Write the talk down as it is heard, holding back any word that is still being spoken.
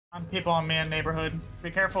I'm people on me in neighborhood.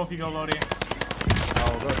 Be careful if you go loading.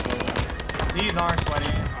 Oh, good. These are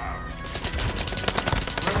sweaty.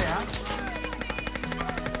 Where are they at?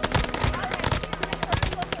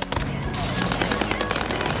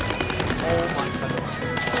 Oh my god.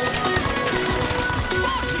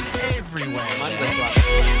 Everywhere.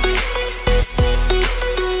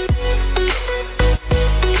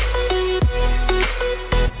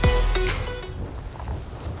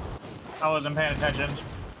 I wasn't paying attention.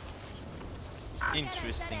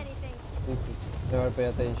 Interesting. Never pay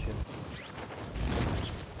attention.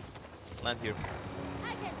 Land here.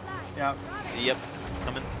 Yeah. Yep.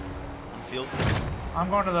 Coming. On field. I'm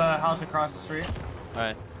going to the house across the street.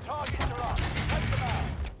 Alright.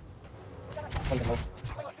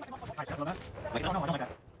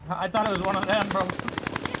 I thought it was one of them, bro.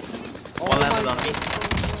 One landed on me.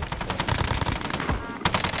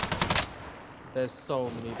 There's so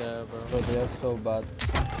many there, bro. Bro, they are so bad.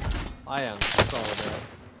 I am so bad.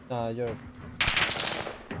 Nah, you're...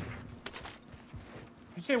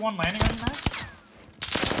 You say one landing on you, Max?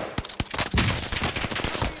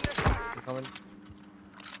 You coming?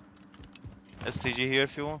 STG here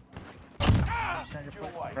if you want.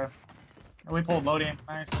 Okay. We pulled loading.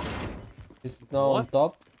 Nice. He's now on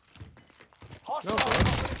top. No, bro.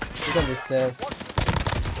 Look at the stairs.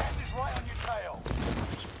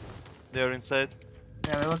 They're inside.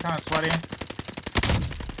 Yeah, they look kind of sweaty.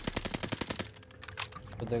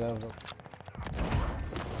 But they're gonna...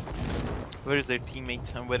 Where is their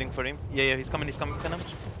teammate? I'm waiting for him. Yeah, he's coming, Pena.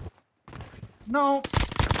 No.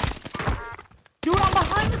 Dude, I'm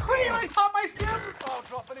behind the crane. I caught my stem. Oh,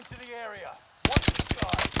 dropping into the area. Watch the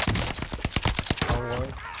sky.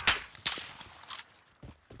 Alright.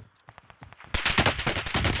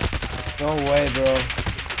 No way, bro.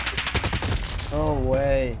 No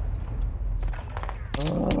way.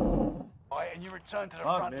 Right, and you return to the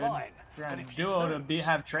Fuck, front dude. line. You're But on if you duo to lose,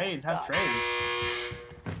 have trades. Have trades.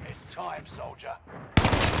 it's time, soldier. You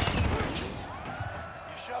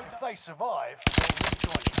showed that they survived. They'll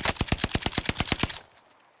rejoin you.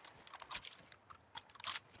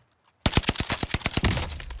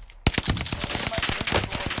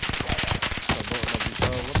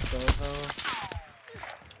 What the hell?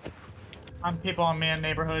 I'm people on me in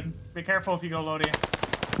neighborhood. Be careful if you go loading.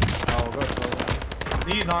 Oh,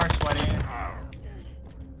 good. These are sweaty.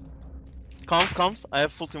 Comes. I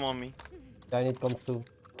have full team on me. I need comms too.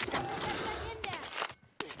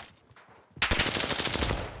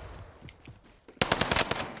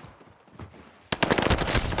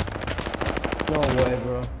 No way,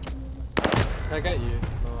 bro. Can I get you?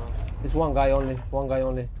 No. It's one guy only,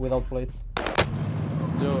 without plates.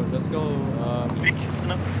 Yo, let's go. Big,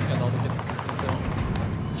 Pena. Get all the kids.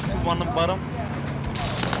 Two on the bottom.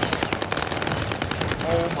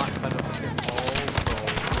 Oh my god. Oh, bro.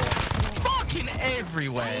 Fucking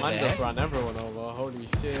everywhere. Man just ran everyone over. Holy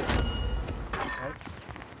shit.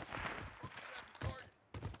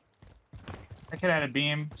 I could add a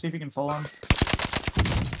beam. See if you can full him.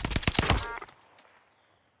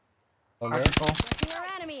 Okay. Got your full. Your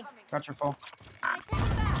enemy. Got your full. I take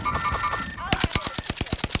it back.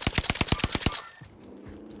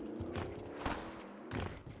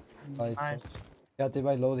 Nice. Nice. Got it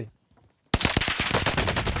by Lodi.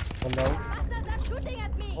 One down. Bastards are shooting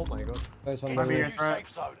at me. Oh my god. Guys, one Might be down. your New threat.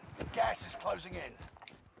 safe zone. Gas is closing in.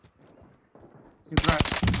 He's right.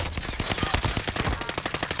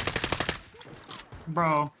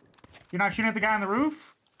 Bro, you're not shooting at the guy on the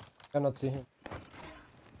roof? Cannot see him.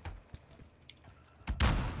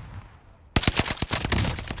 Can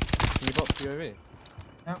you bot POV?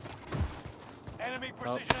 Yep. Enemy Oh,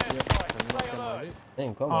 precision yep. airstrike. I'm not Stay gonna alert. leave.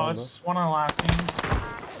 Damn, come Oh, on, bro. it's one of the last teams.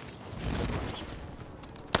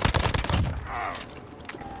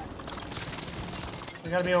 They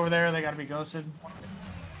gotta be over there. They gotta be ghosted.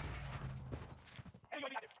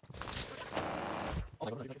 Oh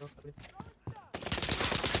my god, that's me.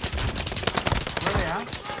 Where are they at?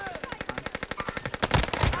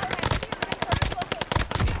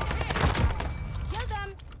 Kill them.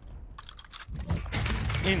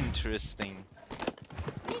 Interesting.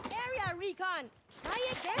 Need area recon. Try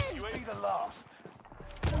again. You ain't the last.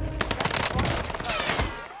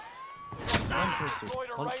 Interesting. Deployed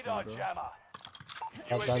a Punch radar me, bro. jammer.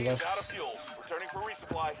 Got that, guys. Out of fuel. Returning for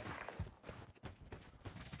resupply.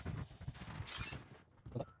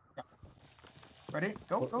 Ready?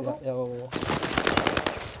 Go, go, Yeah, go. yeah, go.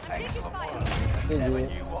 Excellent work. Hey, Never you.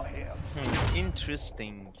 knew what hit 'em.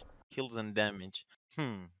 Interesting. Kills and damage.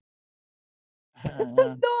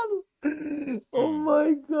 Oh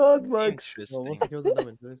my god, Max. Bro, Interesting. what's the kills and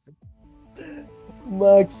damage?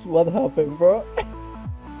 Max, what happened, bro?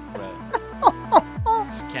 Right.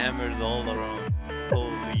 Scam. scammers all around.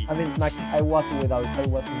 Holy. I mean, Max, I was not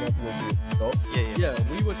with you. So Yeah.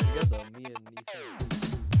 Yeah, we were together.